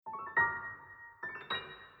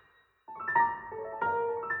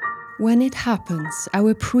When it happens,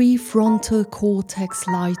 our prefrontal cortex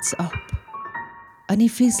lights up, and it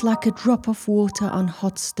feels like a drop of water on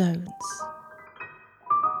hot stones.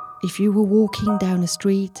 If you were walking down a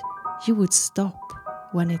street, you would stop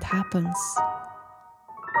when it happens.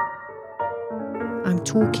 I'm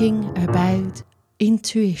talking about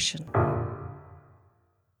intuition.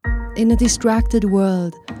 In a distracted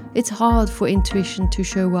world, it's hard for intuition to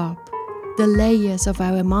show up. The layers of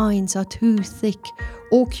our minds are too thick,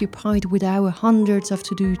 occupied with our hundreds of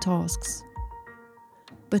to-do tasks.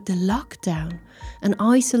 But the lockdown and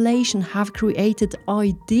isolation have created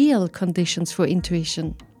ideal conditions for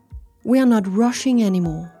intuition. We are not rushing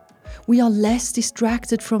anymore. We are less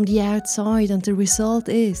distracted from the outside, and the result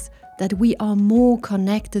is that we are more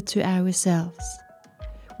connected to ourselves.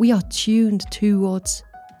 We are tuned towards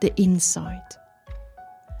the inside.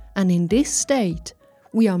 And in this state,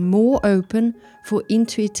 we are more open for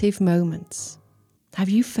intuitive moments. Have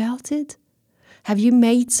you felt it? Have you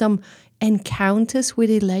made some encounters with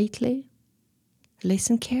it lately?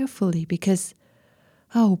 Listen carefully, because,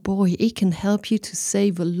 oh boy, it can help you to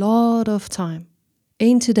save a lot of time.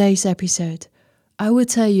 In today's episode, I will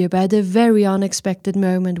tell you about a very unexpected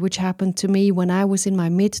moment which happened to me when I was in my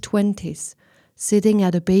mid-20s, sitting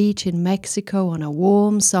at a beach in Mexico on a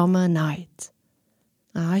warm summer night.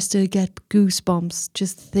 I still get goosebumps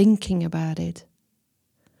just thinking about it.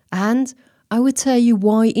 And I will tell you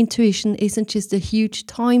why intuition isn't just a huge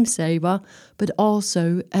time saver, but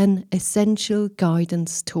also an essential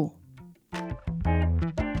guidance tool.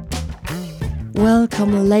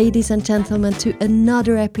 Welcome, ladies and gentlemen, to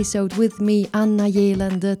another episode with me, Anna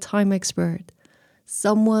Jelen, the time expert.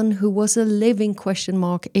 Someone who was a living question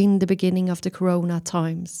mark in the beginning of the corona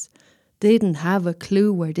times. Didn't have a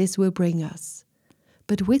clue where this will bring us.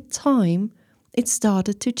 But with time, it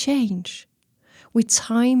started to change. With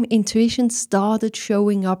time, intuition started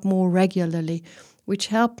showing up more regularly, which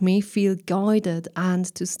helped me feel guided and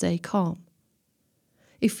to stay calm.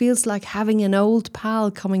 It feels like having an old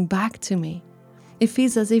pal coming back to me. It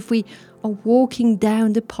feels as if we are walking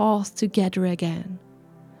down the path together again.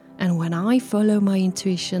 And when I follow my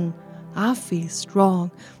intuition, I feel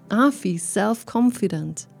strong, I feel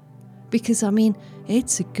self-confident. Because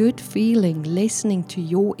it's a good feeling listening to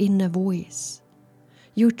your inner voice.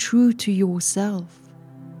 You're true to yourself.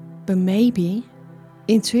 But maybe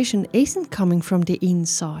intuition isn't coming from the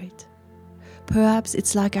inside. Perhaps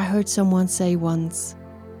it's like I heard someone say once,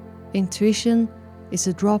 intuition is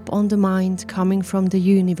a drop on the mind coming from the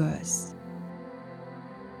universe.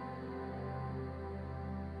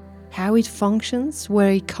 How it functions,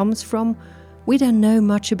 where it comes from, we don't know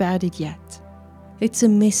much about it yet. It's a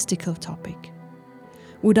mystical topic.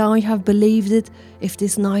 Would I have believed it if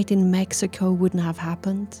this night in Mexico wouldn't have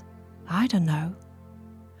happened? I don't know.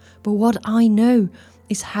 But what I know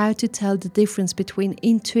is how to tell the difference between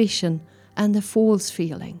intuition and a false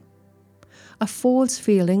feeling. A false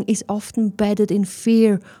feeling is often bedded in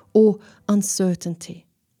fear or uncertainty.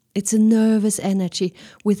 It's a nervous energy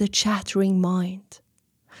with a chattering mind.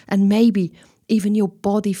 And maybe even your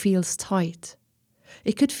body feels tight.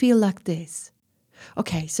 It could feel like this.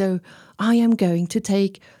 Okay, so I am going to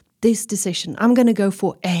take this decision. I'm going to go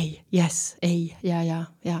for A. Yes, A. Yeah.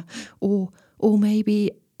 Or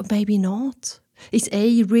maybe not. Is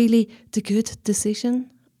A really the good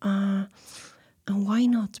decision? And why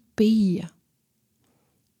not B?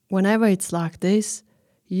 Whenever it's like this,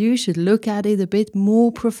 you should look at it a bit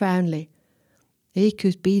more profoundly. It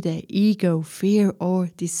could be the ego, fear,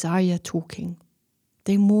 or desire talking.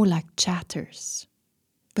 They're more like chatters.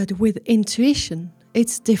 But with intuition,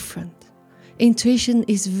 it's different. Intuition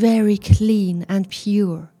is very clean and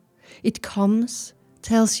pure. It comes,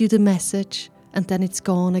 tells you the message, and then it's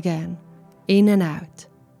gone again, in and out.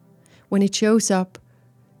 When it shows up,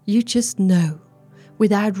 you just know,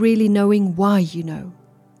 without really knowing why you know.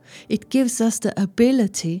 It gives us the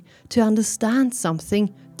ability to understand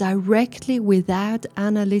something directly without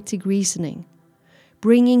analytic reasoning,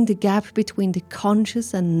 bringing the gap between the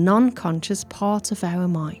conscious and non-conscious parts of our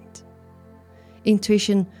mind.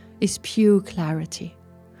 Intuition is pure clarity.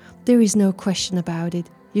 There is no question about it,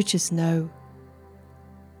 you just know.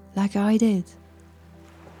 Like I did,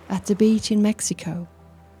 at the beach in Mexico.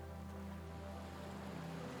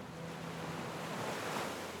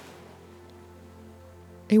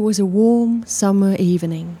 It was a warm summer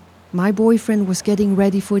evening. My boyfriend was getting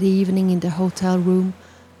ready for the evening in the hotel room,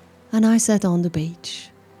 and I sat on the beach.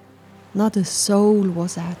 Not a soul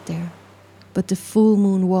was out there, but the full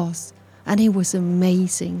moon was, and it was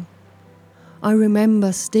amazing. I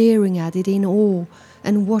remember staring at it in awe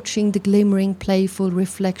and watching the glimmering, playful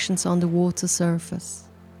reflections on the water surface.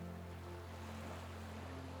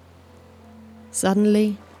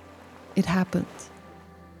 Suddenly, it happened.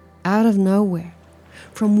 Out of nowhere,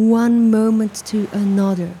 from one moment to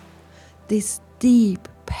another, this deep,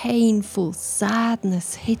 painful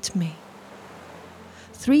sadness hit me.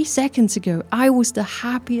 3 seconds ago, I was the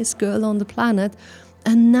happiest girl on the planet,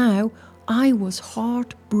 and now I was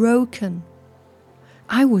heartbroken.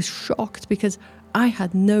 I was shocked because I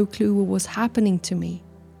had no clue what was happening to me.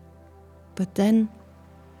 But then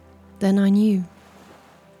I knew.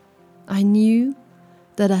 I knew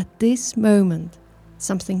that at this moment,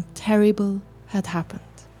 something terrible had happened.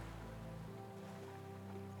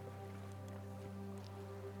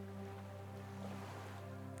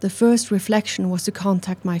 The first reflection was to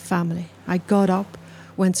contact my family. I got up,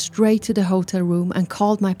 went straight to the hotel room and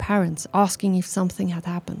called my parents, asking if something had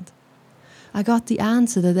happened. I got the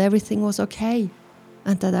answer that everything was okay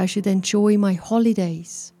and that I should enjoy my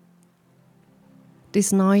holidays.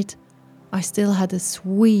 This night, I still had a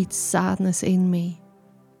sweet sadness in me.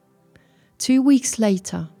 2 weeks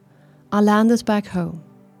later, I landed back home.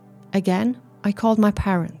 Again, I called my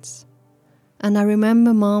parents. And I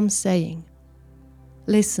remember Mom saying,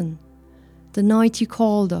 "Listen, the night you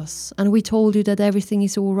called us and we told you that everything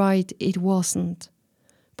is all right, it wasn't.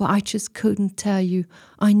 But I just couldn't tell you.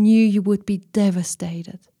 I knew you would be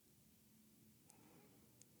devastated."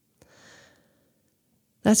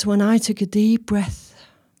 That's when I took a deep breath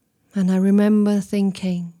and I remember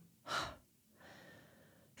thinking,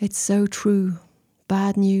 it's so true.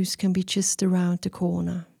 Bad news can be just around the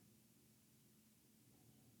corner.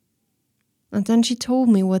 And then she told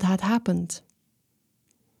me what had happened.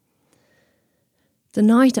 The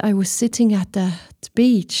night I was sitting at the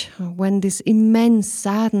beach when this immense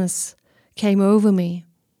sadness came over me,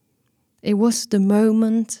 it was the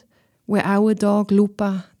moment where our dog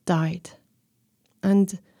Lupa died.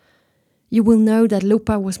 And you will know that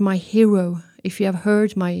Lupa was my hero if you have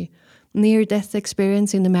heard my near-death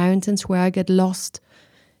experience in the mountains where I got lost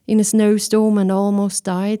in a snowstorm and almost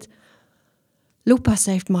died. Lupa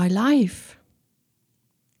saved my life.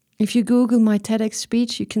 If you Google my TEDx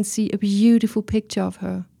speech, you can see a beautiful picture of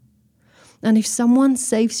her. And if someone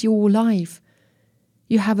saves your life,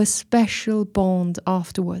 you have a special bond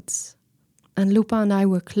afterwards. And Lupa and I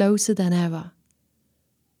were closer than ever.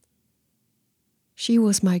 She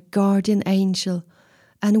was my guardian angel,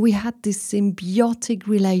 and we had this symbiotic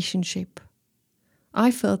relationship.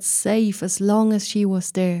 I felt safe as long as she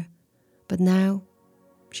was there, but now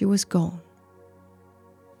she was gone.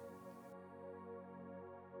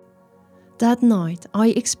 That night, I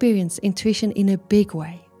experienced intuition in a big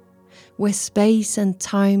way, where space and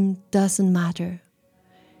time doesn't matter.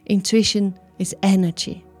 Intuition is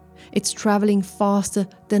energy. It's traveling faster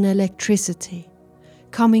than electricity,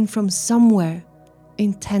 coming from somewhere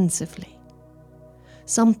intensively.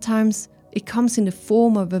 Sometimes it comes in the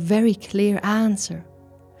form of a very clear answer.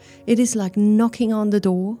 It is like knocking on the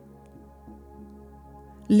door,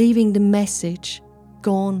 leaving the message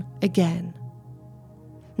gone again.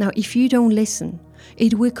 Now, if you don't listen,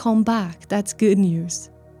 it will come back. That's good news.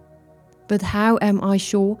 But how am I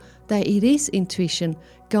sure that it is intuition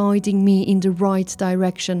guiding me in the right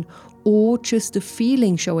direction or just a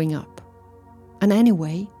feeling showing up? And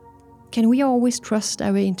anyway, can we always trust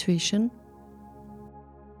our intuition?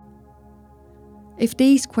 If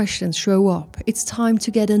these questions show up, it's time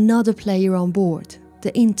to get another player on board,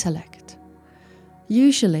 the intellect.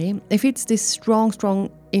 Usually, if it's this strong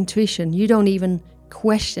intuition, you don't even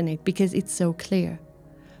question it because it's so clear.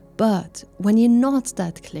 But when you're not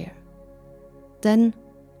that clear, then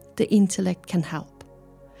the intellect can help.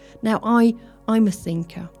 Now, I'm a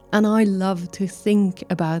thinker and I love to think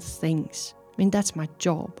about things. I mean, that's my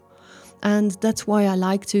job. And that's why I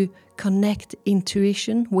like to connect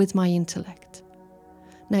intuition with my intellect.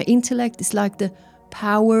 Now, intellect is like the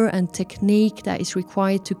power and technique that is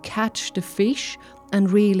required to catch the fish and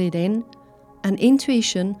reel it in. And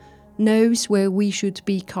intuition knows where we should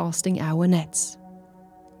be casting our nets.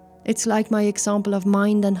 It's like my example of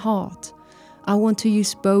mind and heart. I want to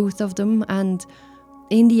use both of them, and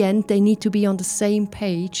in the end they need to be on the same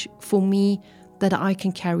page for me that I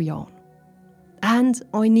can carry on. And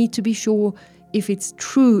I need to be sure if it's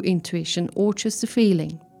true intuition or just a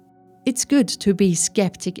feeling. It's good to be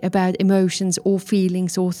skeptic about emotions or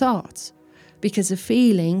feelings or thoughts, because a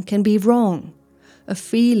feeling can be wrong. A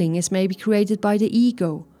feeling is maybe created by the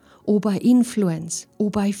ego, or by influence,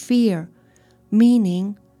 or by fear,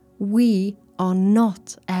 meaning we are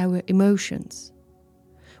not our emotions.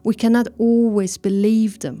 We cannot always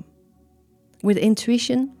believe them. With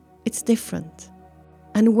intuition, it's different.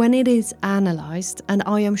 And when it is analyzed, and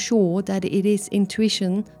I am sure that it is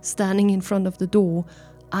intuition standing in front of the door,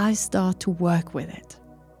 I start to work with it.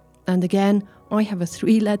 And again, I have a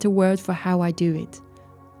 3-letter word for how I do it.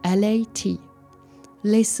 LAT.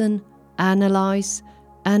 Listen, analyze,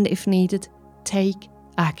 and if needed, take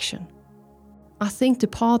action. I think the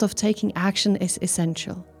part of taking action is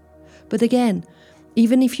essential. But again,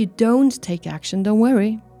 even if you don't take action, don't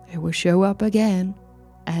worry, it will show up again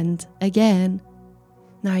and again.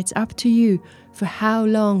 Now it's up to you for how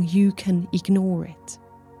long you can ignore it.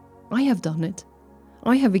 I have done it.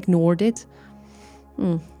 I have ignored it.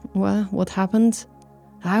 Well, what happened?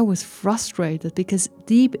 I was frustrated because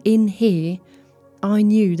deep in here, I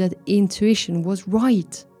knew that intuition was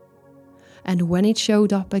right. And when it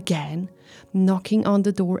showed up again, knocking on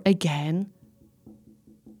the door again,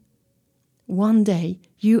 one day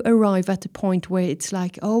you arrive at the point where it's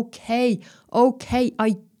like, okay,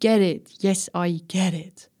 I get it. Yes, I get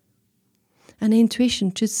it. And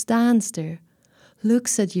intuition just stands there,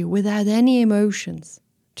 looks at you without any emotions,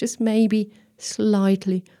 just maybe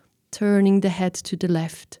slightly turning the head to the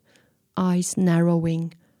left, eyes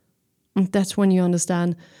narrowing. And that's when you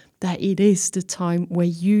understand that it is the time where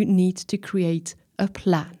you need to create a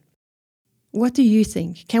plan. What do you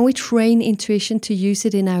think? Can we train intuition to use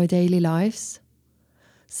it in our daily lives?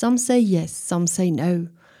 Some say yes, some say no,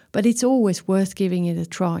 but it's always worth giving it a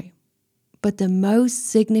try. But the most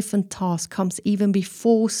significant task comes even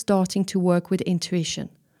before starting to work with intuition.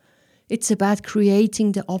 It's about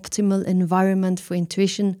creating the optimal environment for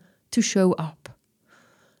intuition to show up.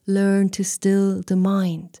 Learn to still the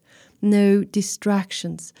mind. No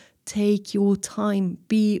distractions. Take your time.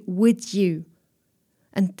 Be with you.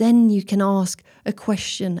 And then you can ask a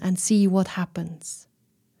question and see what happens.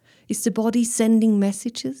 Is the body sending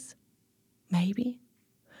messages? Maybe.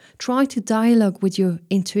 Try to dialogue with your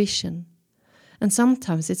intuition. And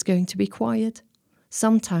sometimes it's going to be quiet.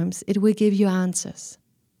 Sometimes it will give you answers.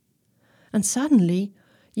 And suddenly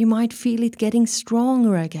you might feel it getting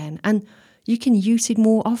stronger again. And you can use it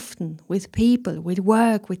more often with people, with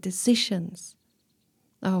work, with decisions.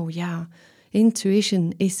 Oh yeah,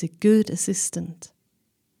 intuition is a good assistant.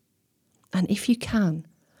 And if you can,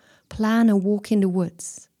 plan a walk in the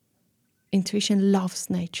woods. Intuition loves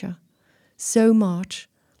nature so much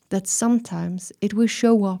that sometimes it will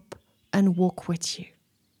show up and walk with you.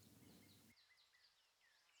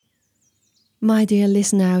 My dear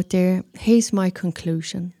listener out there, here's my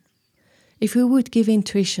conclusion. If we would give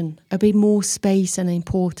intuition a bit more space and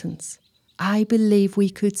importance, I believe we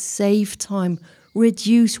could save time,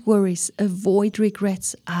 reduce worries, avoid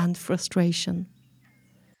regrets and frustration.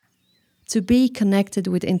 To be connected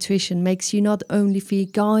with intuition makes you not only feel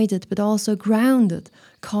guided, but also grounded,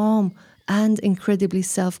 calm, and incredibly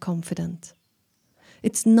self-confident.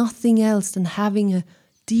 It's nothing else than having a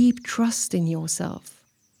deep trust in yourself.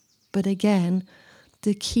 But again,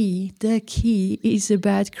 the key is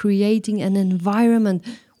about creating an environment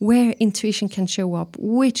where intuition can show up,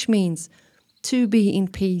 which means to be in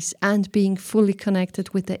peace and being fully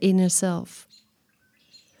connected with the inner self.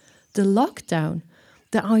 The lockdown,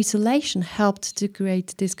 the isolation helped to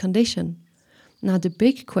create this condition. Now the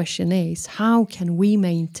big question is, how can we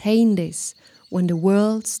maintain this when the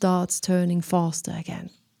world starts turning faster again?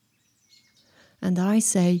 And I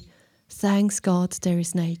say, thanks God there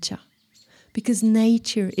is nature. Because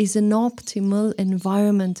nature is an optimal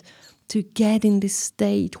environment to get in this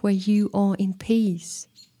state where you are in peace.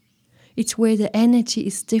 It's where the energy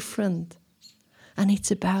is different. And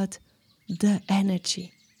it's about the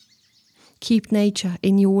energy. Keep nature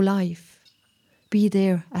in your life. Be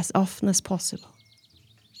there as often as possible.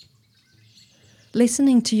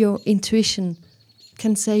 Listening to your intuition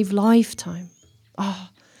can save lifetime.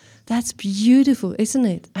 That's beautiful, isn't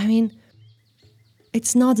it? I mean,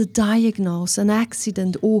 it's not a diagnosis, an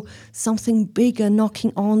accident, or something bigger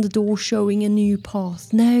knocking on the door showing a new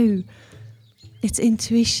path. No, it's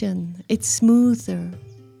intuition. It's smoother.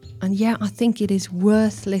 And yeah, I think it is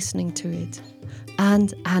worth listening to it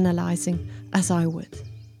and analyzing as I would.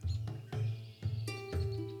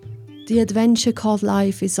 The adventure called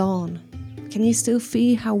life is on. Can you still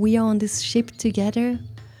feel how we are on this ship together,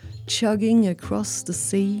 chugging across the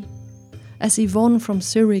sea? As Yvonne from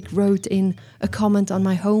Zurich wrote in a comment on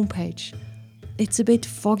my homepage, it's a bit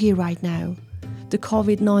foggy right now. The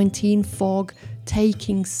COVID-19 fog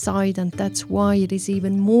taking side, and that's why it is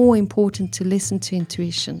even more important to listen to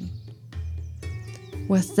intuition.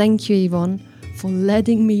 Well, thank you, Yvonne, for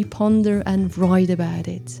letting me ponder and write about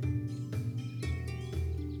it.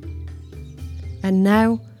 And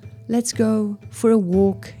now, let's go for a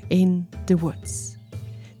walk in the woods.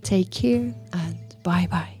 Take care and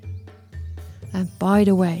bye-bye. And by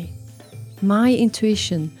the way, my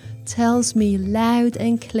intuition tells me loud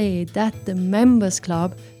and clear that the Members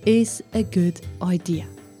Club is a good idea.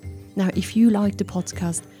 Now, if you like the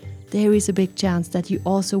podcast, there is a big chance that you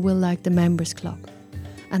also will like the Members Club.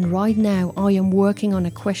 And right now I am working on a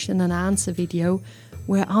question and answer video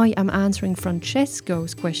where I am answering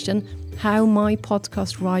Francesco's question, how my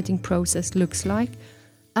podcast writing process looks like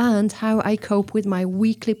and how I cope with my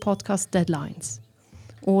weekly podcast deadlines.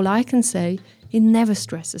 All I can say, it never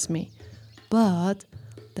stresses me, but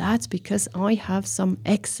that's because I have some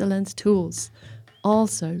excellent tools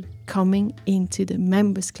also coming into the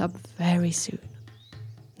Members Club very soon.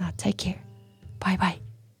 Now take care. Bye bye.